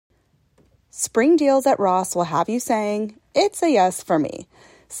Spring deals at Ross will have you saying, it's a yes for me.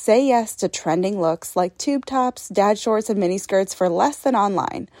 Say yes to trending looks like tube tops, dad shorts, and miniskirts for less than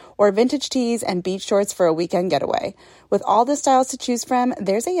online, or vintage tees and beach shorts for a weekend getaway. With all the styles to choose from,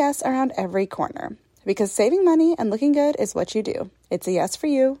 there's a yes around every corner. Because saving money and looking good is what you do. It's a yes for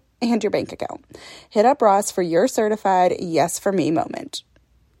you and your bank account. Hit up Ross for your certified yes for me moment.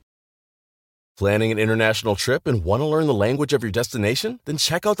 Planning an international trip and want to learn the language of your destination? Then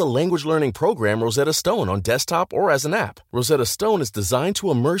check out the language learning program Rosetta Stone on desktop or as an app. Rosetta Stone is designed to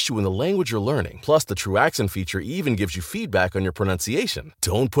immerse you in the language you're learning. Plus, the True Accent feature even gives you feedback on your pronunciation.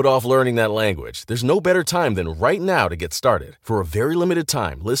 Don't put off learning that language. There's no better time than right now to get started. For a very limited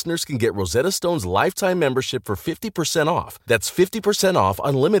time, listeners can get Rosetta Stone's lifetime membership for 50% off. That's 50% off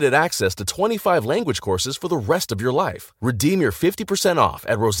unlimited access to 25 language courses for the rest of your life. Redeem your 50% off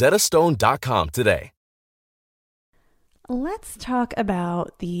at rosettastone.com today. Let's talk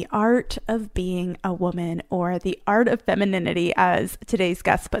about the art of being a woman, or the art of femininity, as today's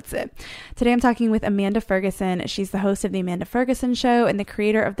guest puts it. Today I'm talking with Amanda Ferguson. She's the host of The Amanda Ferguson Show and the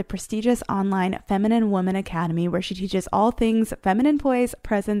creator of the prestigious online Feminine Woman Academy, where she teaches all things feminine poise,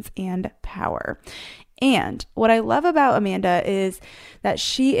 presence, and power. And what I love about Amanda is that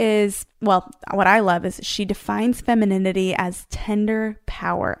what I love is she defines femininity as tender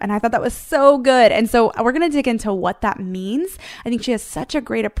power. And I thought that was so good. And so we're going to dig into what that means. I think she has such a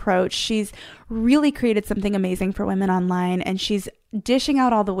great approach. She's really created something amazing for women online, and she's dishing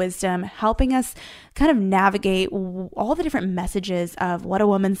out all the wisdom, helping us kind of navigate all the different messages of what a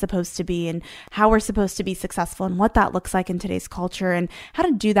woman's supposed to be and how we're supposed to be successful and what that looks like in today's culture, and how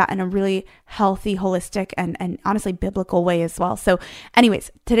to do that in a really healthy, holistic, and honestly biblical way as well. So anyways,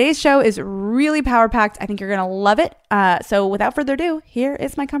 today's show is really power-packed. I think you're going to love it. So without further ado, here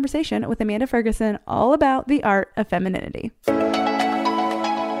is my conversation with Amanda Ferguson all about the art of femininity.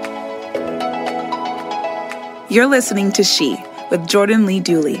 You're listening to She with Jordan Lee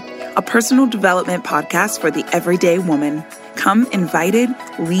Dooley, a personal development podcast for the everyday woman. Come invited,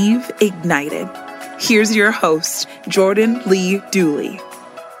 leave ignited. Here's your host, Jordan Lee Dooley.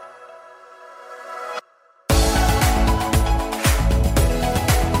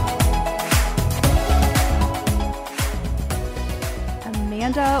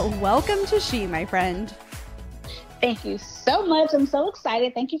 Amanda, welcome to She, my friend. Thank you so much. I'm so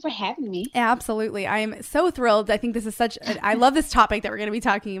excited. Thank you for having me. Absolutely. I am so thrilled. I think this is I love this topic that we're going to be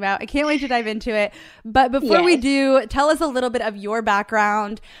talking about. I can't wait to dive into it. But before we do, tell us a little bit of your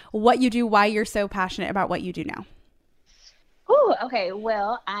background, what you do, why you're so passionate about what you do now. Oh, okay.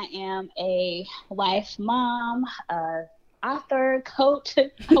 Well, I am a wife, mom, author, coach,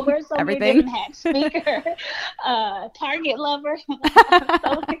 I wear so many different hats, speaker, Target lover,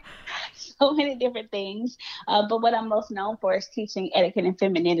 so many different things. But what I'm most known for is teaching etiquette and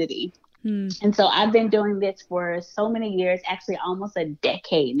femininity. And so I've been doing this for so many years, actually almost a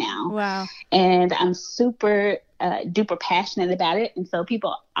decade now. Wow. And I'm super duper passionate about it. And so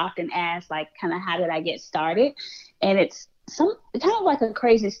people often ask, like, kind of how did I get started? And it's kind of like a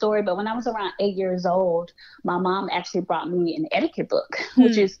crazy story, but when I was around 8 years old, my mom actually brought me an etiquette book,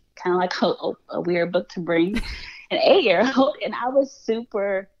 which is kind of like a weird book to bring an 8-year-old. And I was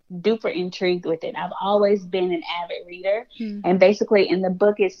super duper intrigued with it. I've always been an avid reader. And basically in the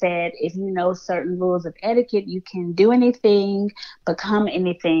book, it said, if you know certain rules of etiquette, you can do anything, become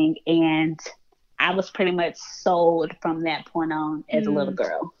anything. And I was pretty much sold from that point on as a little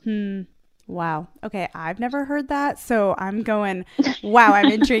girl. Wow. Okay. I've never heard that. So I'm going, wow, I'm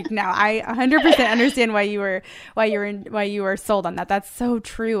intrigued now. I 100% understand why you were sold on that. That's so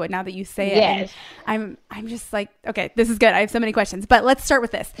true. And now that you say it, and I'm just like, okay, this is good. I have so many questions, but let's start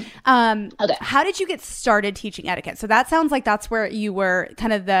with this. Okay. How did you get started teaching etiquette? So that sounds like that's where you were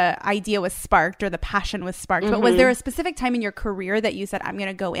kind of the idea was sparked, or the passion was sparked, but was there a specific time in your career that you said, I'm going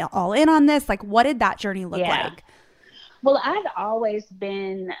to go all in on this? Like, what did that journey look like? Well, I'd always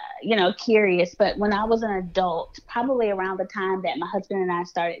been, curious, but when I was an adult, probably around the time that my husband and I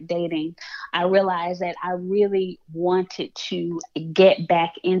started dating, I realized that I really wanted to get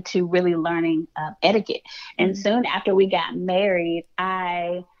back into really learning etiquette. And soon after we got married,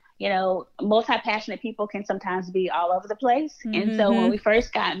 multi-passionate people can sometimes be all over the place. And so when we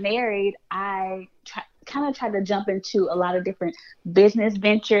first got married, I kind of tried to jump into a lot of different business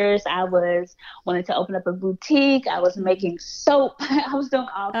ventures. I was wanting to open up a boutique. I was making soap. I was doing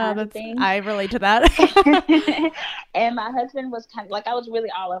all kinds of things. I relate to that. And my husband was kind of like, I was really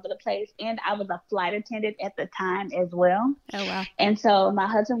all over the place. And I was a flight attendant at the time as well. Oh, wow. And so my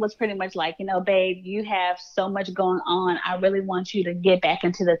husband was pretty much like, you know, babe, you have so much going on. I really want you to get back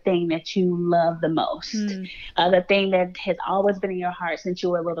into the thing that you love the most, the thing that has always been in your heart since you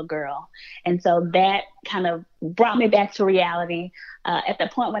were a little girl. And so that kind of brought me back to reality. At the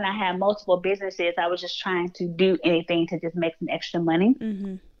point when I had multiple businesses, I was just trying to do anything to just make some extra money.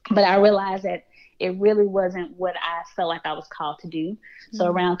 But I realized that it really wasn't what I felt like I was called to do. So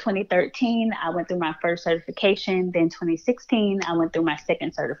around 2013, I went through my first certification. Then 2016, I went through my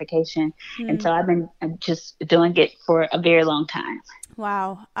second certification. And so I've been just doing it for a very long time.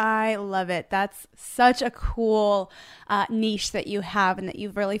 Wow. I love it. That's such a cool niche that you have and that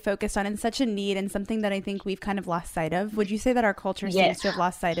you've really focused on, and such a need, and something that I think we've kind of lost sight of. Would you say that our culture seems to have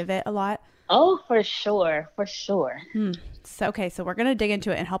lost sight of it a lot? Oh, for sure. For sure. So, okay. So we're going to dig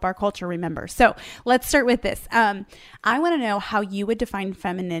into it and help our culture remember. So let's start with this. I want to know how you would define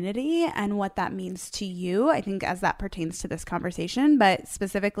femininity and what that means to you, I think, as that pertains to this conversation. But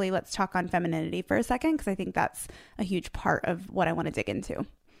specifically, let's talk on femininity for a second, because I think that's a huge part of what I want to dig into. All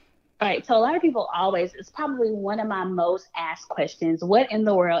right. So a lot of people always, it's probably one of my most asked questions, what in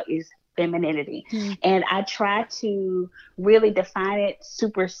the world is femininity? And I try to really define it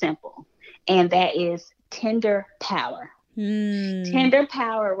super simple. And that is tender power. Tender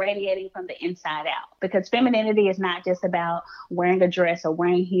power radiating from the inside out, because femininity is not just about wearing a dress or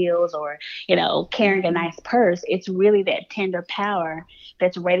wearing heels or, you know, carrying a nice purse. It's really that tender power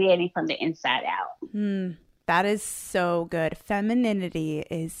that's radiating from the inside out. That is so good. Femininity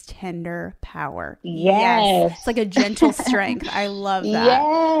is tender power. Yes. It's like a gentle strength. I love that. Yes.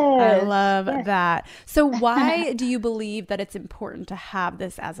 I love that. So why do you believe that it's important to have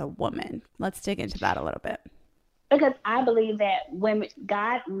this as a woman? Let's dig into that a little bit. Because I believe that when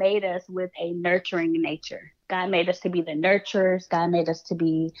God made us with a nurturing nature, God made us to be the nurturers. God made us to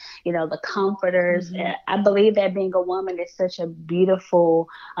be, you know, the comforters. I believe that being a woman is such a beautiful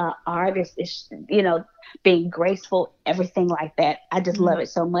art. It's, you know, being graceful, everything like that. I just love it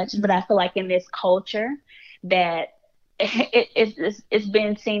so much. But I feel like in this culture that it's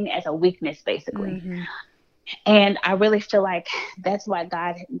been seen as a weakness, basically. And I really feel like that's why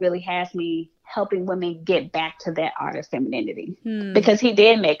God really has me helping women get back to that art of femininity, because he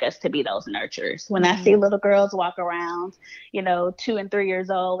did make us to be those nurturers. When I see little girls walk around, you know, 2 and 3 years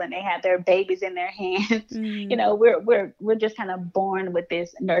old, and they have their babies in their hands, you know, we're just kind of born with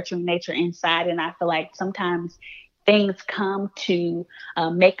this nurturing nature inside. And I feel like sometimes things come to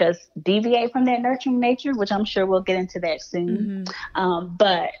make us deviate from that nurturing nature, which I'm sure we'll get into that soon.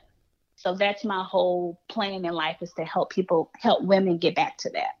 So that's my whole plan in life, is to help women get back to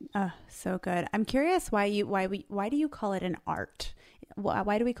that. Oh, so good. I'm curious why do you call it an art?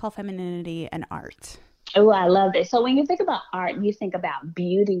 Why do we call femininity an art? Oh, I love it. So when you think about art, you think about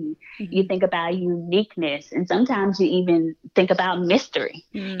beauty, you think about uniqueness, and sometimes you even think about mystery.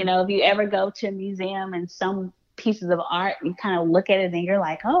 You know, if you ever go to a museum and some pieces of art, you kind of look at it and you're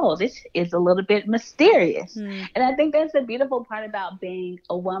like, oh, this is a little bit mysterious. And I think that's the beautiful part about being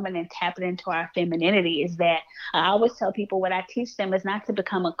a woman and tapping into our femininity, is that I always tell people what I teach them is not to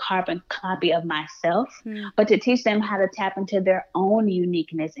become a carbon copy of myself, but to teach them how to tap into their own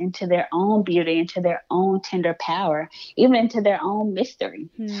uniqueness, into their own beauty, into their own tender power, even into their own mystery.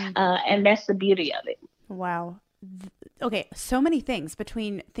 And that's the beauty of it. Wow. Okay. So many things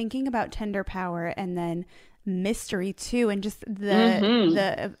between thinking about tender power and then mystery too, and just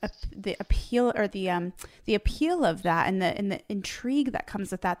the appeal, or the appeal of that, and the intrigue that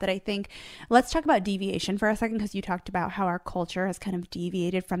comes with that I think, let's talk about deviation for a second, because you talked about how our culture has kind of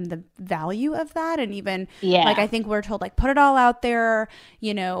deviated from the value of that, and even like I think we're told, like, put it all out there,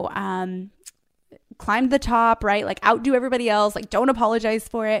 you know, climb the top, right? Like, outdo everybody else, like, don't apologize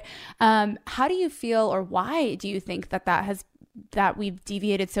for it. How do you feel, or why do you think that we've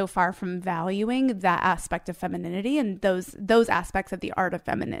deviated so far from valuing that aspect of femininity and those aspects of the art of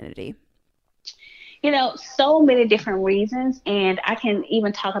femininity? You know, so many different reasons, and I can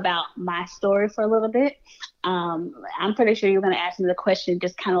even talk about my story for a little bit. I'm pretty sure you're going to ask me the question,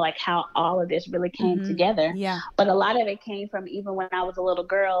 just kind of like how all of this really came together. Yeah. But a lot of it came from even when I was a little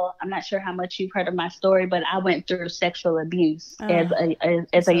girl. I'm not sure how much you've heard of my story, but I went through sexual abuse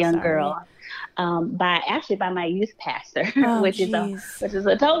as a young girl. By my youth pastor, which is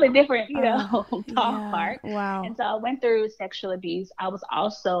a totally different, you know, talk part. Wow. And so I went through sexual abuse. I was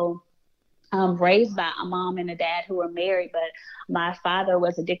also raised by a mom and a dad who were married, but my father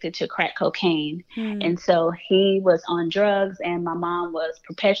was addicted to crack cocaine. And so he was on drugs, and my mom was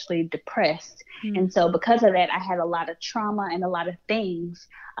perpetually depressed. And so because of that, I had a lot of trauma and a lot of things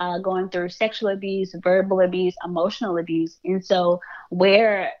going through sexual abuse, verbal abuse, emotional abuse. And so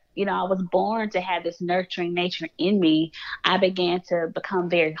where I was born to have this nurturing nature in me, I began to become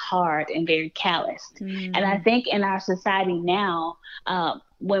very hard and very calloused. And I think in our society now,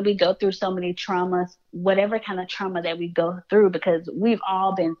 when we go through so many traumas, whatever kind of trauma that we go through, because we've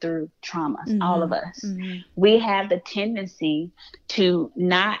all been through traumas, all of us, we have the tendency to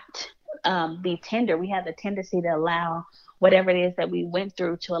not be tender. We have the tendency to allow whatever it is that we went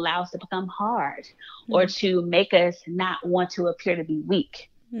through to allow us to become hard or to make us not want to appear to be weak.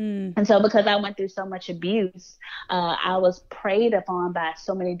 And so because I went through so much abuse, I was preyed upon by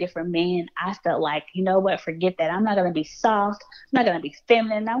so many different men. I felt like, you know what, forget that. I'm not going to be soft. I'm not going to be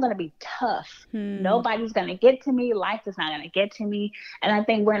feminine. I'm going to be tough. Nobody's going to get to me. Life is not going to get to me. And I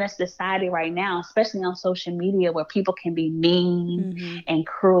think we're in a society right now, especially on social media, where people can be mean and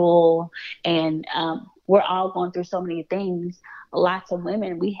cruel. And we're all going through so many things. Lots of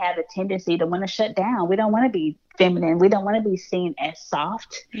women, we have a tendency to want to shut down. We don't want to be feminine. We don't want to be seen as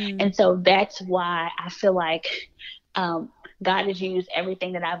soft. And so that's why I feel like God has used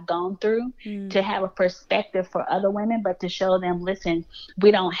everything that I've gone through to have a perspective for other women, but to show them, listen,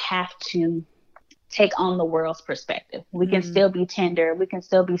 we don't have to take on the world's perspective. We can still be tender. We can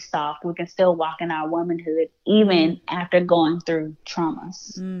still be soft. We can still walk in our womanhood, even after going through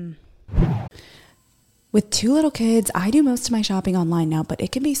traumas. With 2 little kids, I do most of my shopping online now, but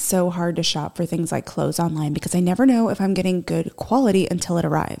it can be so hard to shop for things like clothes online because I never know if I'm getting good quality until it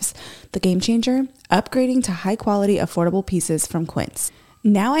arrives. The game changer? Upgrading to high quality, affordable pieces from Quince.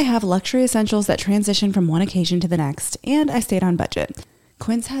 Now I have luxury essentials that transition from one occasion to the next, and I stayed on budget.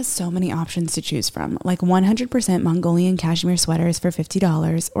 Quince has so many options to choose from, like 100% Mongolian cashmere sweaters for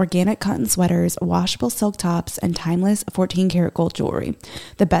 $50, organic cotton sweaters, washable silk tops, and timeless 14-karat gold jewelry.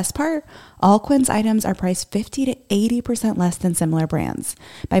 The best part? All Quince items are priced 50 to 80% less than similar brands.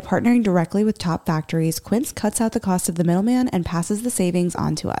 By partnering directly with top factories, Quince cuts out the cost of the middleman and passes the savings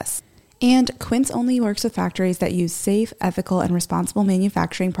on to us. And Quince only works with factories that use safe, ethical, and responsible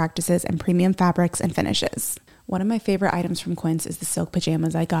manufacturing practices and premium fabrics and finishes. One of my favorite items from Quince is the silk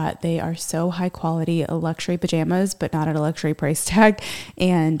pajamas I got. They are so high quality, luxury pajamas, but not at a luxury price tag.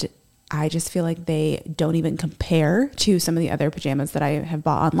 And I just feel like they don't even compare to some of the other pajamas that I have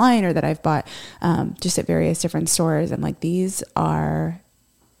bought online or that I've bought just at various different stores. And like, these are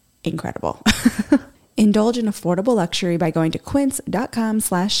incredible. Indulge in affordable luxury by going to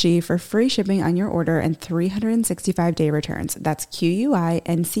quince.com/she for free shipping on your order and 365-day returns. That's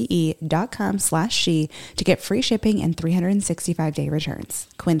QUINCE.com/she to get free shipping and 365-day returns.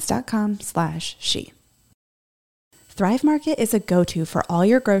 Quince.com/she. Thrive Market is a go-to for all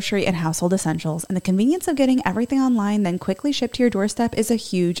your grocery and household essentials, and the convenience of getting everything online then quickly shipped to your doorstep is a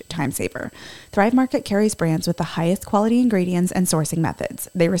huge time saver. Thrive Market carries brands with the highest quality ingredients and sourcing methods.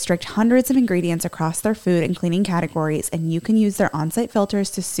 They restrict hundreds of ingredients across their food and cleaning categories, and you can use their on-site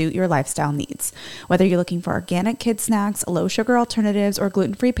filters to suit your lifestyle needs. Whether you're looking for organic kid snacks, low-sugar alternatives, or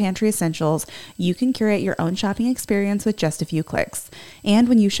gluten-free pantry essentials, you can curate your own shopping experience with just a few clicks. And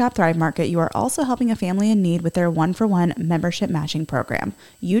when you shop Thrive Market, you are also helping a family in need with their one-for-one membership matching program.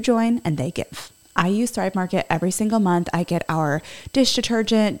 You join and they give. I use Thrive Market every single month. I get our dish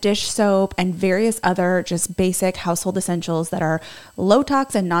detergent, dish soap, and various other just basic household essentials that are low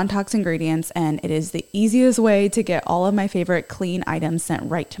tox and non-tox ingredients, and it is the easiest way to get all of my favorite clean items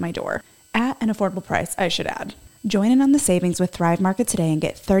sent right to my door. At an affordable price, I should add. Join in on the savings with Thrive Market today and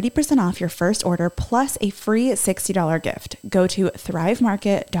get 30% off your first order plus a free $60 gift. Go to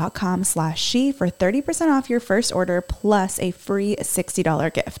thrivemarket.com/she for 30% off your first order plus a free $60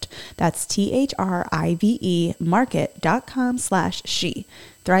 gift. That's THRIVE market.com/she.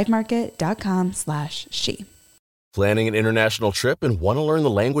 thrivemarket.com/she. Planning an international trip and want to learn the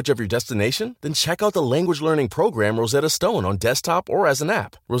language of your destination? Then check out the language learning program Rosetta Stone on desktop or as an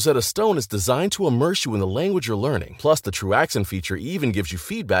app. Rosetta Stone is designed to immerse you in the language you're learning. Plus, the True Accent feature even gives you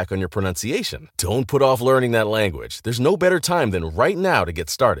feedback on your pronunciation. Don't put off learning that language. There's no better time than right now to get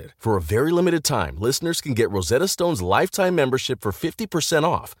started. For a very limited time, listeners can get Rosetta Stone's lifetime membership for 50%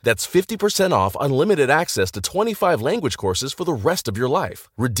 off. That's 50% off unlimited access to 25 language courses for the rest of your life.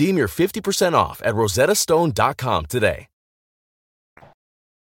 Redeem your 50% off at rosettastone.com today.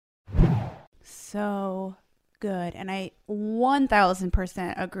 So good. And I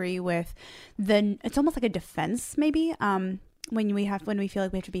 1000% agree with it's almost like a defense maybe when we feel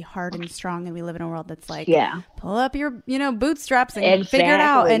like we have to be hard and strong, and we live in a world that's like, pull up your, bootstraps and figure it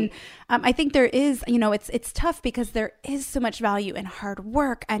out. And I think there is, it's tough because there is so much value in hard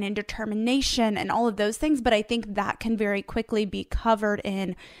work and in determination and all of those things. But I think that can very quickly be covered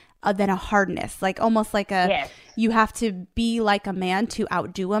in then a hardness, like almost like you have to be like a man to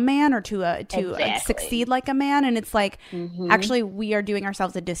outdo a man, or to succeed like a man. And it's like, actually we are doing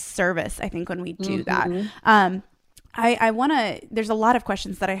ourselves a disservice, I think, when we do that. I want to, there's a lot of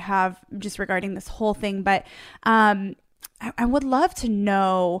questions that I have just regarding this whole thing, but I would love to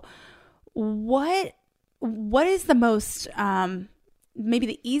know what is the most, maybe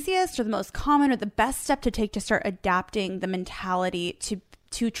the easiest or the most common or the best step to take to start adapting the mentality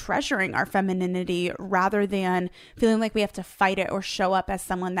to treasuring our femininity, rather than feeling like we have to fight it or show up as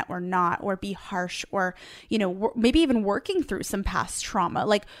someone that we're not, or be harsh, or, maybe even working through some past trauma.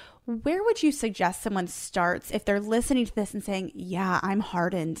 Like, where would you suggest someone starts if they're listening to this and saying, yeah, I'm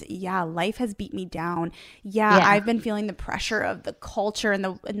hardened. Yeah, life has beat me down. Yeah, I've been feeling the pressure of the culture and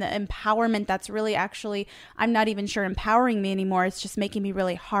the empowerment that's really actually, I'm not even sure empowering me anymore. It's just making me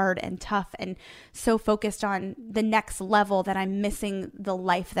really hard and tough and so focused on the next level that I'm missing the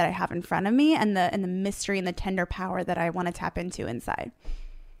life that I have in front of me, and the mystery and the tender power that I want to tap into inside.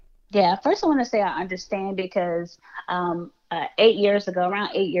 Yeah, first I want to say I understand, because around 8 years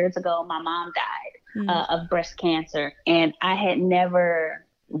ago, my mom died of breast cancer, and I had never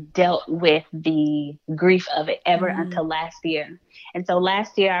dealt with the grief of it ever until last year. And so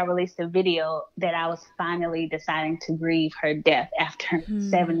last year I released a video that I was finally deciding to grieve her death after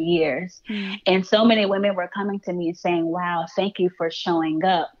 7 years. And so many women were coming to me and saying, wow, thank you for showing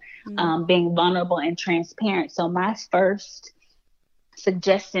up, being vulnerable and transparent. So my first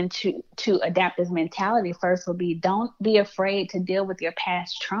suggestion to adapt this mentality first will be, don't be afraid to deal with your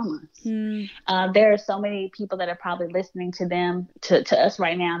past traumas. There are so many people that are probably listening to us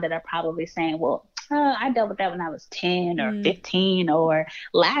right now that are probably saying, well, I dealt with that when I was 10 or 15 or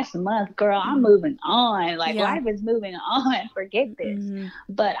last month, girl, I'm moving on. Like life is moving on. Forget this.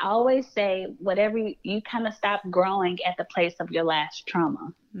 But I always say, whatever you kind of stop growing at the place of your last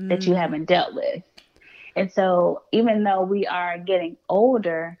trauma that you haven't dealt with. And so even though we are getting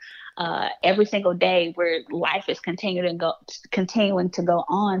older, every single day where life is continuing to go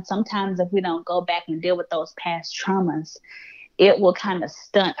on, sometimes if we don't go back and deal with those past traumas, it will kind of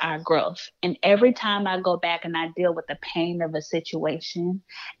stunt our growth. And every time I go back and I deal with the pain of a situation,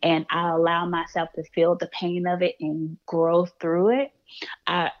 and I allow myself to feel the pain of it and grow through it,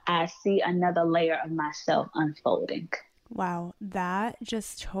 I see another layer of myself unfolding. Wow, that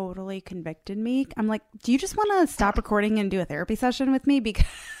just totally convicted me. I'm like, do you just want to stop recording and do a therapy session with me? Because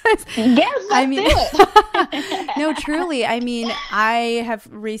yes, let's do it. No, truly. I mean, I have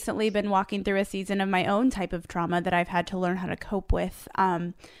recently been walking through a season of my own type of trauma that I've had to learn how to cope with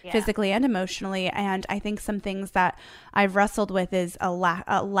physically and emotionally. And I think some things that I've wrestled with is a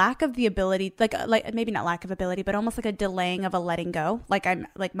lack of the ability, like maybe not lack of ability, but almost like a delaying of a letting go.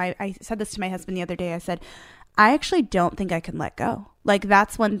 I said this to my husband the other day. I said, I actually don't think I can let go. Like,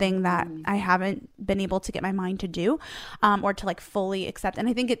 that's one thing that I haven't been able to get my mind to do, or to like fully accept. And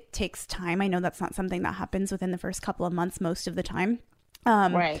I think it takes time. I know that's not something that happens within the first couple of months most of the time.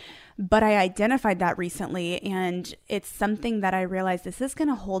 Right. But I identified that recently, and it's something that I realized this is going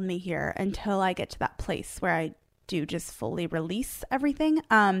to hold me here until I get to that place where I do just fully release everything.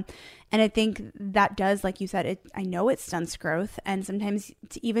 And I think that does, like you said, I know it stunts growth. And sometimes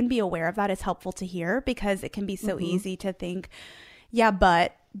to even be aware of that is helpful to hear, because it can be so easy to think, yeah,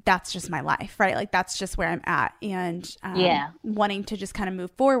 but that's just my life, right? Like, that's just where I'm at. And wanting to just kind of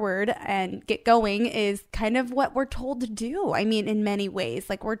move forward and get going is kind of what we're told to do. I mean, in many ways,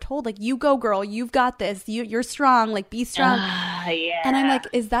 like, we're told, like, you go, girl, you've got this, you're strong, like, be strong. And I'm like,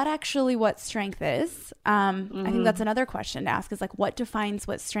 is that actually what strength is? I think that's another question to ask, is like, what defines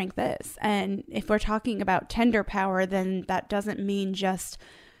what strength is? And if we're talking about tender power, then that doesn't mean just,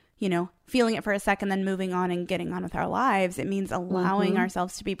 feeling it for a second, then moving on and getting on with our lives. It means allowing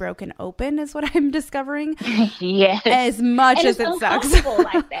ourselves to be broken open, is what I'm discovering. Yes. As much as it sucks. It's uncomfortable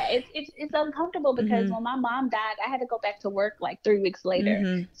like that. It's uncomfortable because when my mom died, I had to go back to work like 3 weeks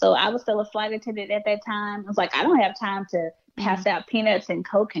later. So I was still a flight attendant at that time. I was like, I don't have time to pass out peanuts and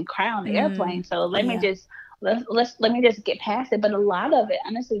Coke and cry on the airplane. So let me just get past it. But a lot of it,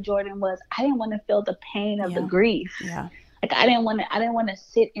 honestly, Jordan, was I didn't want to feel the pain of the grief. Yeah. Like, I didn't want to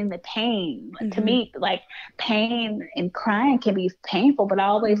sit in the pain. To me, like, pain and crying can be painful, but I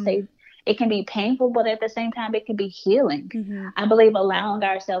always say it can be painful, but at the same time, it can be healing. Mm-hmm. I believe allowing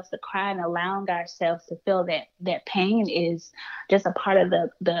ourselves to cry and allowing ourselves to feel that pain is just a part of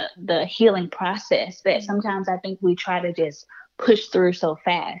the healing process that sometimes I think we try to just push through so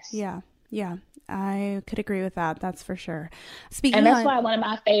fast. Yeah. Yeah. I could agree with that. That's for sure. And that's why one of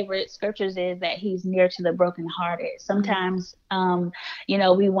my favorite scriptures is that he's near to the brokenhearted. Sometimes,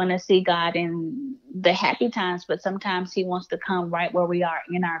 we want to see God in the happy times, but sometimes he wants to come right where we are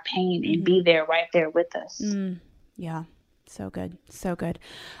in our pain and be there, right there with us. Yeah. So good. So good.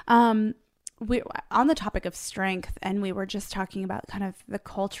 We on the topic of strength, and we were just talking about kind of the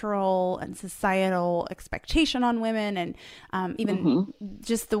cultural and societal expectation on women, and even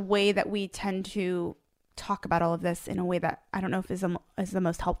just the way that we tend to talk about all of this in a way that I don't know if is the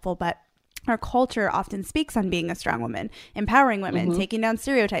most helpful, but our culture often speaks on being a strong woman, empowering women, taking down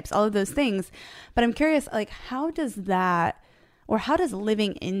stereotypes, all of those things. But I'm curious, like, how does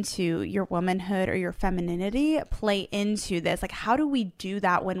living into your womanhood or your femininity play into this? Like, how do we do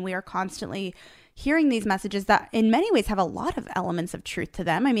that when we are constantly hearing these messages that in many ways have a lot of elements of truth to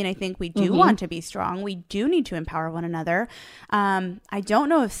them? I mean, I think we do want to be strong. We do need to empower one another. I don't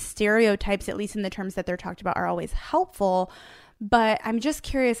know if stereotypes, at least in the terms that they're talked about, are always helpful. But I'm just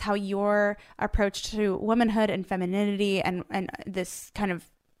curious how your approach to womanhood and femininity and this kind of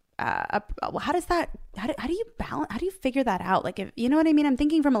how do you balance? How do you figure that out? Like, if you know what I mean? I'm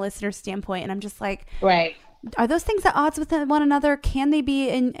thinking from a listener's standpoint, and I'm just like, right. Are those things at odds with one another? Can they be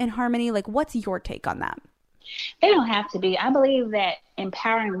in harmony? Like, what's your take on that? They don't have to be. I believe that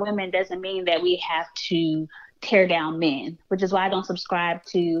empowering women doesn't mean that we have to tear down men, which is why I don't subscribe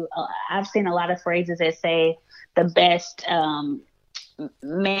to, I've seen a lot of phrases that say the best,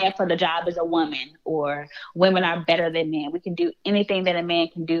 man for the job is a woman, or women are better than men. We can do anything that a man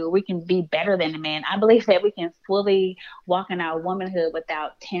can do. We can be better than a man. I believe that we can fully walk in our womanhood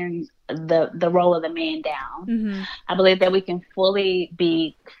without tearing the role of the man down. I believe that we can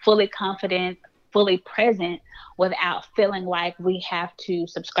be fully confident, fully present without feeling like we have to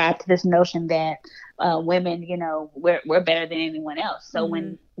subscribe to this notion that women, we're better than anyone else. So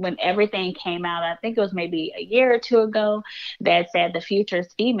when everything came out, I think it was maybe a year or two ago, that said the future is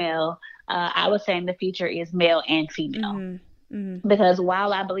female, I was saying the future is male and female. Because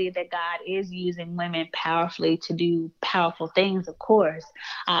while I believe that God is using women powerfully to do powerful things, of course,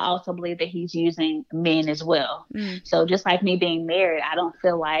 I also believe that he's using men as well. So just like me being married, I don't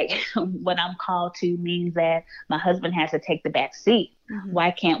feel like what I'm called to means that my husband has to take the back seat.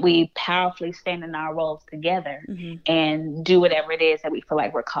 Why can't we powerfully stand in our roles together and do whatever it is that we feel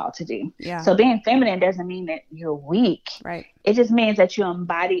like we're called to do? Yeah. So being feminine doesn't mean that you're weak. Right. It just means that you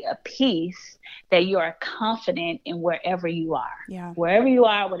embody a peace, that you are confident in wherever you are. Yeah. Wherever you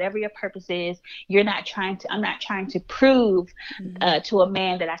are, whatever your purpose is, I'm not trying to prove to a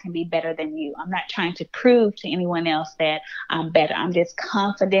man that I can be better than you. I'm not trying to prove to anyone else that I'm better. I'm just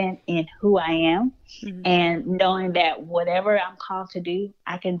confident in who I am. And knowing that whatever I'm called to do,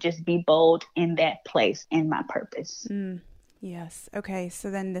 I can just be bold in that place in my purpose. Yes. Okay. So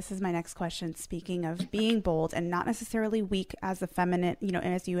then this is my next question. Speaking of being bold and not necessarily weak as a feminine,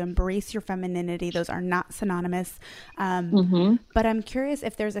 as you embrace your femininity, those are not synonymous. But I'm curious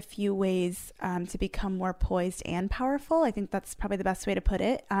if there's a few ways to become more poised and powerful. I think that's probably the best way to put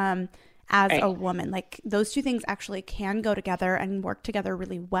it. As a woman, like those two things actually can go together and work together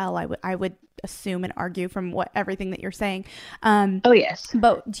really well. I would assume and argue from everything that you're saying. Oh yes.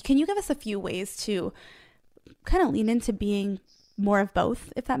 But can you give us a few ways to kind of lean into being more of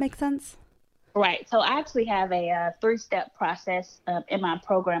both, if that makes sense? Right. So I actually have a 3-step process in my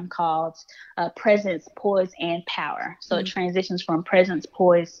program called Presence, Poise, and Power. So it transitions from presence,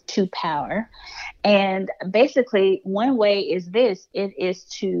 poise to power. And basically, one way is it is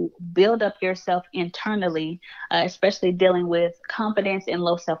to build up yourself internally, especially dealing with confidence and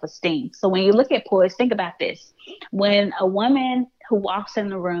low self-esteem. So when you look at poise, think about this. When a woman who walks in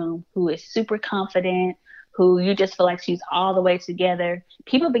the room, who is super confident, who you just feel like she's all the way together,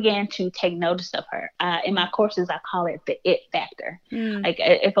 people began to take notice of her. In my courses, I call it the it factor. Like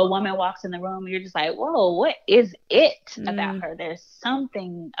if a woman walks in the room, you're just like, whoa, what is it about her? There's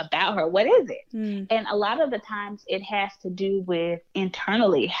something about her. What is it? And a lot of the times it has to do with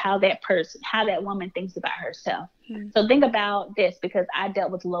internally how that woman thinks about herself. So think about this, because I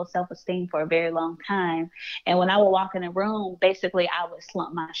dealt with low self-esteem for a very long time. And when I would walk in a room, basically I would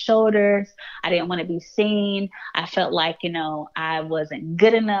slump my shoulders. I didn't want to be seen. I felt like, I wasn't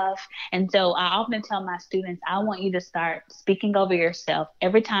good enough. And so I often tell my students, I want you to start speaking over yourself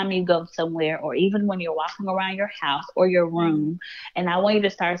every time you go somewhere, or even when you're walking around your house or your room. And I want you to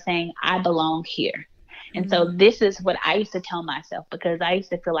start saying, I belong here. And so this is what I used to tell myself, because I used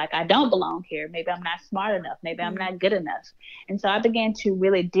to feel like I don't belong here. Maybe I'm not smart enough. Maybe I'm not good enough. And so I began to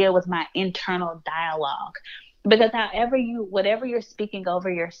really deal with my internal dialogue. Because whatever you're speaking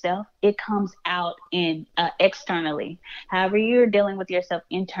over yourself, it comes out externally. However you're dealing with yourself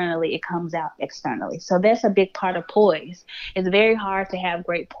internally, it comes out externally. So that's a big part of poise. It's very hard to have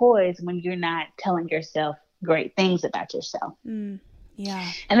great poise when you're not telling yourself great things about yourself.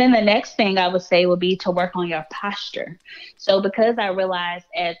 Yeah. And then the next thing I would say would be to work on your posture. So because I realized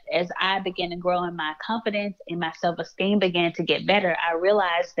as I began to grow in my confidence and my self-esteem began to get better, I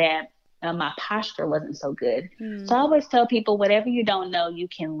realized that my posture wasn't so good. So I always tell people, whatever you don't know, you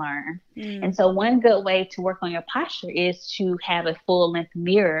can learn. And so one good way to work on your posture is to have a full length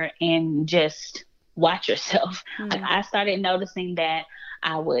mirror and just watch yourself. Like I started noticing that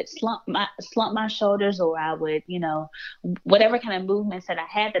I would slump my shoulders, or I would, whatever kind of movements that I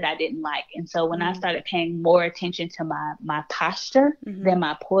had that I didn't like. And so when I started paying more attention to my posture, then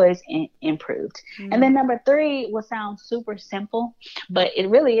my poise improved. And then number 3 will sound super simple, but it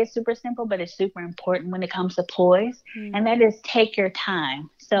really is super simple, but it's super important when it comes to poise. And that is take your time.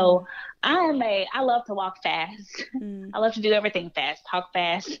 So I love to walk fast. I love to do everything fast, talk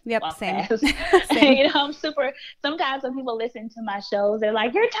fast, walk same. fast. Same. I'm super, sometimes when people listen to my shows, they're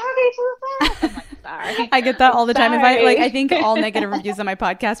like, you're talking too fast. I'm like, sorry. I get that all the time. I think all negative reviews on my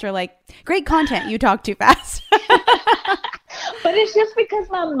podcast are like, great content, you talk too fast. But it's just because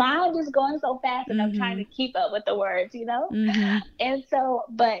my mind is going so fast and I'm trying to keep up with the words, And so,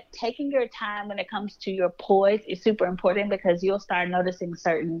 but taking your time when it comes to your poise is super important, because you'll start noticing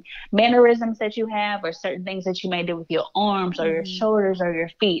certain mannerisms that you have, or certain things that you may do with your arms or your shoulders or your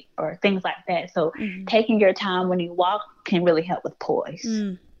feet or things like that. So taking your time when you walk can really help with poise.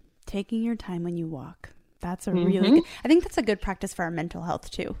 Taking your time when you walk. That's a really good, I think that's a good practice for our mental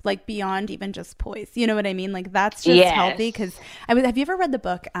health too, like beyond even just poise. You know what I mean? Like that's just healthy. Because have you ever read the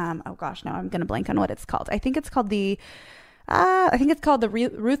book? Oh gosh, now I'm going to blank on what it's called. I think it's called the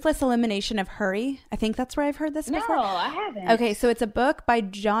Ruthless Elimination of Hurry. I think that's where I've heard this before. No, I haven't. Okay, so it's a book by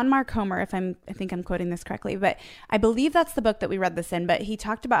John Mark Comer, I think I'm quoting this correctly, but I believe that's the book that we read this in. But he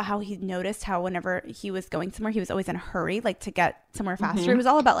talked about how he noticed how whenever he was going somewhere, he was always in a hurry, like to get somewhere faster. It was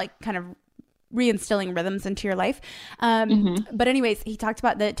all about like kind of reinstilling rhythms into your life. But anyways, he talked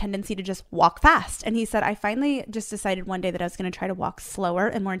about the tendency to just walk fast. And he said, I finally just decided one day that I was going to try to walk slower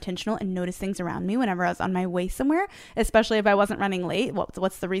and more intentional and notice things around me whenever I was on my way somewhere, especially if I wasn't running late.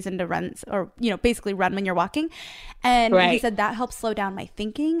 What's the reason to run, or, basically run when you're walking. And he said that helps slow down my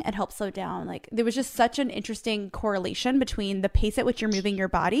thinking. It helps slow down, like, there was just such an interesting correlation between the pace at which you're moving your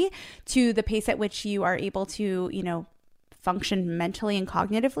body to the pace at which you are able to, function mentally and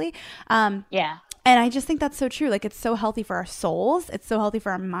cognitively. And I just think that's so true. Like, it's so healthy for our souls. It's so healthy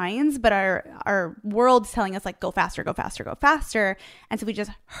for our minds, but our world's telling us like, go faster, go faster, go faster. And so we just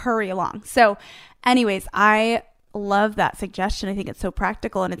hurry along. So anyways, I love that suggestion. I think it's so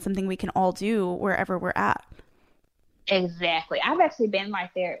practical, and it's something we can all do wherever we're at. Exactly. I've actually been right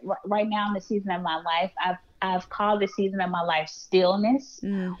there right now in the season of my life. I've called this season of my life stillness.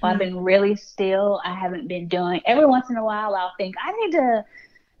 I've been really still. I haven't been doing, every once in a while I'll think I need to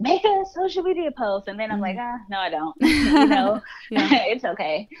make a social media post, and then I'm like, no, I don't. It's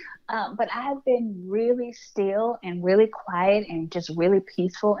okay. But I've been really still and really quiet and just really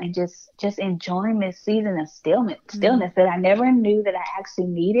peaceful, and just enjoying this season of stillness that I never knew that I actually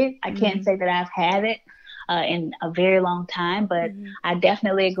needed. I can't say that I've had it in a very long time, but I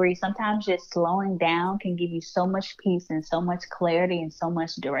definitely agree. Sometimes just slowing down can give you so much peace and so much clarity and so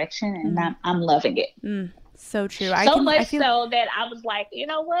much direction, and I'm loving it. So true. So that I was like, you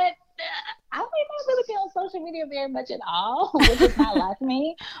know what? I may not really be on social media very much at all, which is not like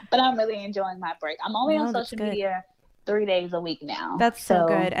me, but I'm really enjoying my break. I'm only on social media 3 days a week now. That's so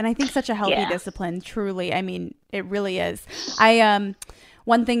good. And I think such a healthy discipline, truly. I mean, it really is.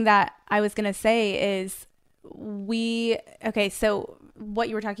 One thing that I was going to say is so what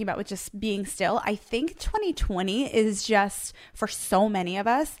you were talking about with just being still, I think 2020 is just, for so many of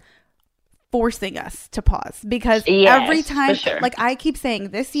us, forcing us to pause, because every time, like I keep saying,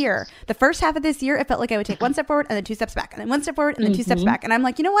 this year, the first half of this year, it felt like I would take one step forward and then 2 steps back, and then 1 step forward and then 2 steps back. And I'm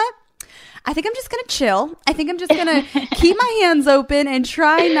like, you know what? I think I'm just going to chill. I think I'm just going to keep my hands open and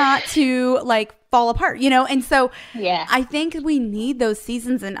try not to like fall apart, And so I think we need those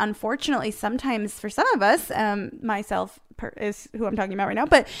seasons. And unfortunately, sometimes for some of us, myself is who I'm talking about right now.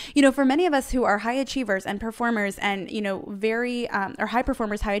 But, for many of us who are high achievers and performers and, very or high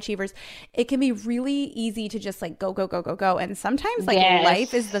performers, high achievers, it can be really easy to just like go, go, go, go, go. And sometimes like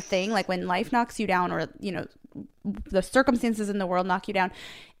life is the thing, like when life knocks you down, or, the circumstances in the world knock you down,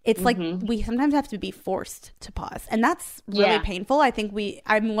 it's like we sometimes have to be forced to pause, and that's really painful. I think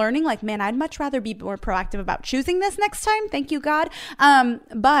I'm learning, like, man, I'd much rather be more proactive about choosing this next time. Thank you, God.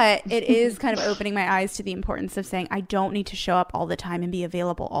 But it is kind of opening my eyes to the importance of saying, I don't need to show up all the time and be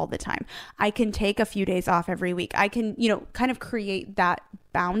available all the time. I can take a few days off every week. I can, kind of create that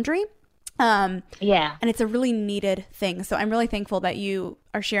boundary. And it's a really needed thing. So I'm really thankful that you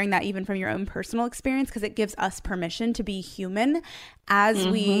are sharing that even from your own personal experience, because it gives us permission to be human as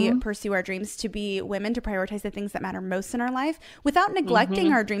we pursue our dreams, to be women, to prioritize the things that matter most in our life without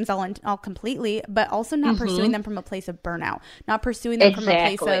neglecting our dreams all completely, but also not pursuing them from a place of burnout, not pursuing them from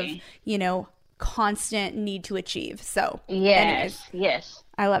a place of, constant need to achieve. So anyways,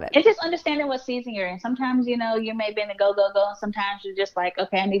 I love it. And just understanding what season you're in. Sometimes, you may be in the go. And sometimes you're just like,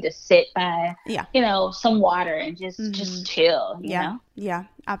 okay, I need to sit by, some water and just chill, you know? Yeah,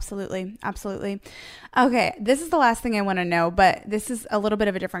 absolutely. Absolutely. Okay. This is the last thing I want to know, but this is a little bit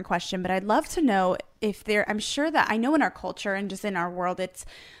of a different question, but I'd love to know I'm sure that I know in our culture and just in our world,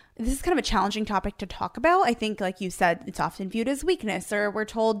 this is kind of a challenging topic to talk about. I think, like you said, it's often viewed as weakness, or we're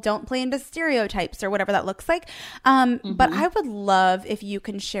told don't play into stereotypes or whatever that looks like. But I would love if you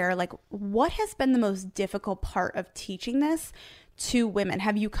can share, like, what has been the most difficult part of teaching this to women?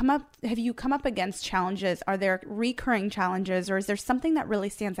 Have you come up against challenges? Are there recurring challenges, or is there something that really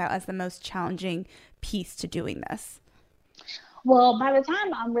stands out as the most challenging piece to doing this? Well, by the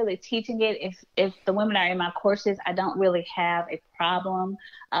time I'm really teaching it, if the women are in my courses, I don't really have a problem.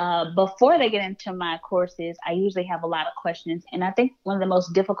 Before they get into my courses, I usually have a lot of questions. And I think one of the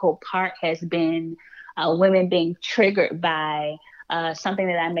most difficult part has been women being triggered by something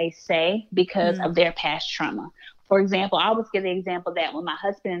that I may say because of their past trauma. For example, I always give the example that when my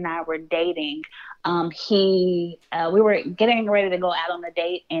husband and I were dating, we were getting ready to go out on a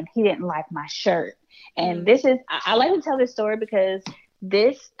date, and he didn't like my shirt. And I like to tell this story because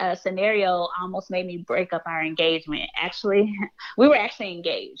this scenario almost made me break up our engagement. Actually, we were actually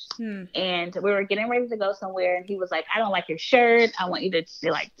engaged, and we were getting ready to go somewhere, and he was like, I don't like your shirt. I want you to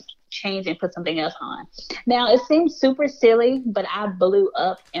change and put something else on. Now, it seems super silly, but I blew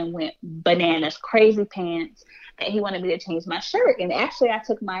up and went bananas, crazy pants, that he wanted me to change my shirt. And actually, I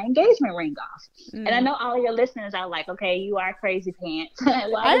took my engagement ring off. And I know all of your listeners are like, okay, you are crazy pants.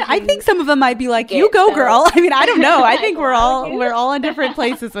 I think some of them might be like, you go, girl. I mean, I don't know. I think we're all in different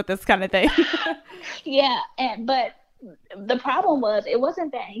places with this kind of thing. But the problem was, it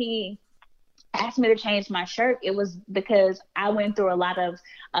wasn't that he asked me to change my shirt. It was because I went through a lot of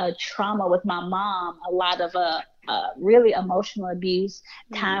trauma with my mom, a lot of really emotional abuse,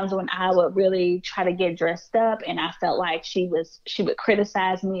 times when I would really try to get dressed up, and I felt like she would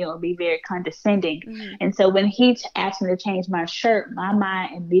criticize me or be very condescending. And so when he asked me to change my shirt, my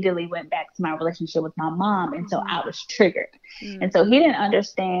mind immediately went back to my relationship with my mom, and so I was triggered. And so he didn't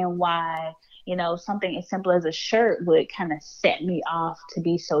understand why something as simple as a shirt would kind of set me off to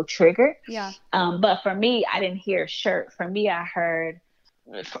be so triggered. But for me, I didn't hear shirt. For me, I heard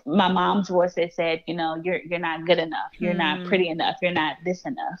my mom's voice that said, you're not good enough. You're not pretty enough. You're not this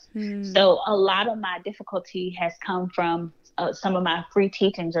enough. So a lot of my difficulty has come from some of my free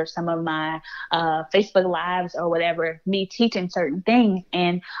teachings or some of my Facebook lives or whatever, me teaching certain things.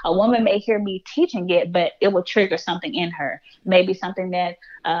 And a woman may hear me teaching it, but it will trigger something in her. Maybe something that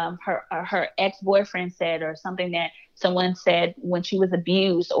her ex-boyfriend said, or something that someone said when she was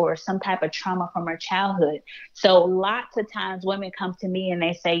abused, or some type of trauma from her childhood. So lots of times women come to me and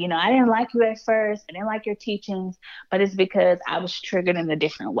they say, I didn't like you at first. I didn't like your teachings, but it's because I was triggered in a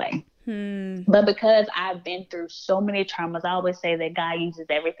different way. But because I've been through so many traumas, I always say that God uses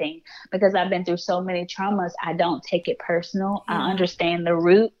everything. Because I've been through so many traumas, I don't take it personal. I understand the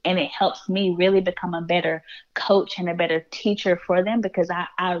root, and it helps me really become a better coach and a better teacher for them, because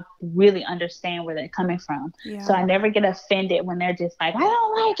I really understand where they're coming from. So I never get offended when they're just like, I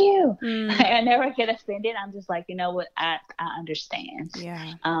don't like you. I never get offended. I'm just like, you know what, I understand.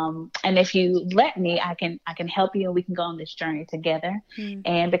 And if you let me, I can help you, and we can go on this journey together.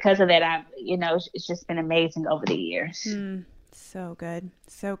 And because of that, it's just been amazing over the years. So good.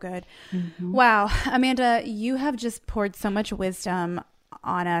 So good. Wow. Amanda, you have just poured so much wisdom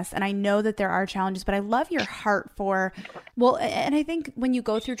on us. And I know that there are challenges, but I love your heart for, and I think when you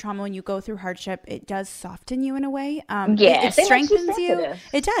go through trauma, when you go through hardship, it does soften you in a way. It strengthens you.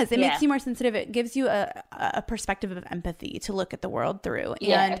 It does. It makes you more sensitive. It gives you a perspective of empathy to look at the world through.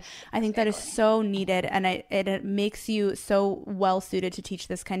 And I think that is so needed. And it makes you so well suited to teach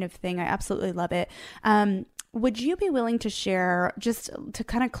this kind of thing. I absolutely love it. Would you be willing to share, just to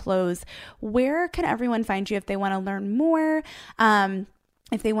kind of close, where can everyone find you if they want to learn more?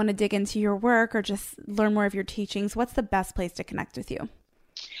 If they want to dig into your work or just learn more of your teachings, what's the best place to connect with you?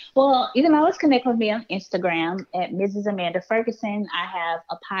 Well, you can always connect with me on Instagram at Mrs. Amanda Ferguson. I have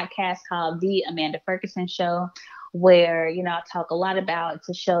a podcast called The Amanda Ferguson Show, where, I talk a lot about, it's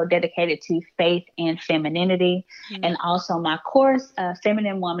a show dedicated to faith and femininity, and also my course,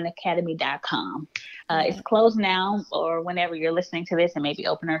 FeminineWomanAcademy.com. It's closed now, or whenever you're listening to this, it may be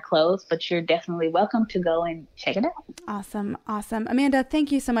open or closed, but you're definitely welcome to go and check it out. Awesome. Amanda,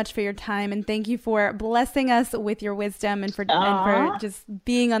 thank you so much for your time, and thank you for blessing us with your wisdom and for just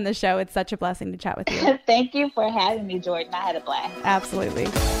being on the show. It's such a blessing to chat with you. Thank you for having me, Jordan. I had a blast. Absolutely.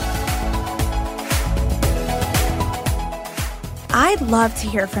 I'd love to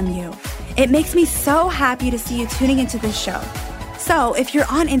hear from you. It makes me so happy to see you tuning into this show. So if you're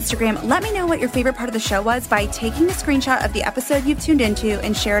on Instagram, let me know what your favorite part of the show was by taking a screenshot of the episode you've tuned into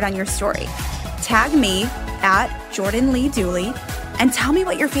and share it on your story. Tag me at Jordan Lee Dooley and tell me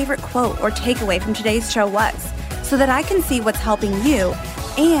what your favorite quote or takeaway from today's show was, so that I can see what's helping you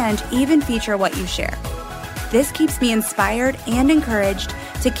and even feature what you share. This keeps me inspired and encouraged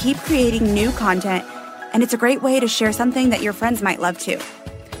to keep creating new content, and it's a great way to share something that your friends might love too.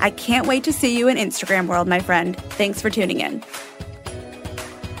 I can't wait to see you in Instagram world, my friend. Thanks for tuning in.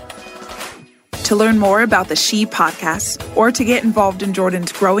 To learn more about the She Podcast or to get involved in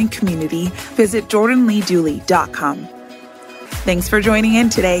Jordan's growing community, visit jordanleedooley.com. Thanks for joining in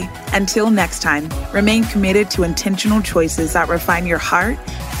today. Until next time, remain committed to intentional choices that refine your heart,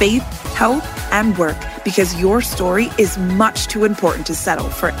 faith, health, and work, because your story is much too important to settle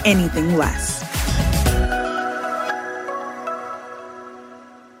for anything less.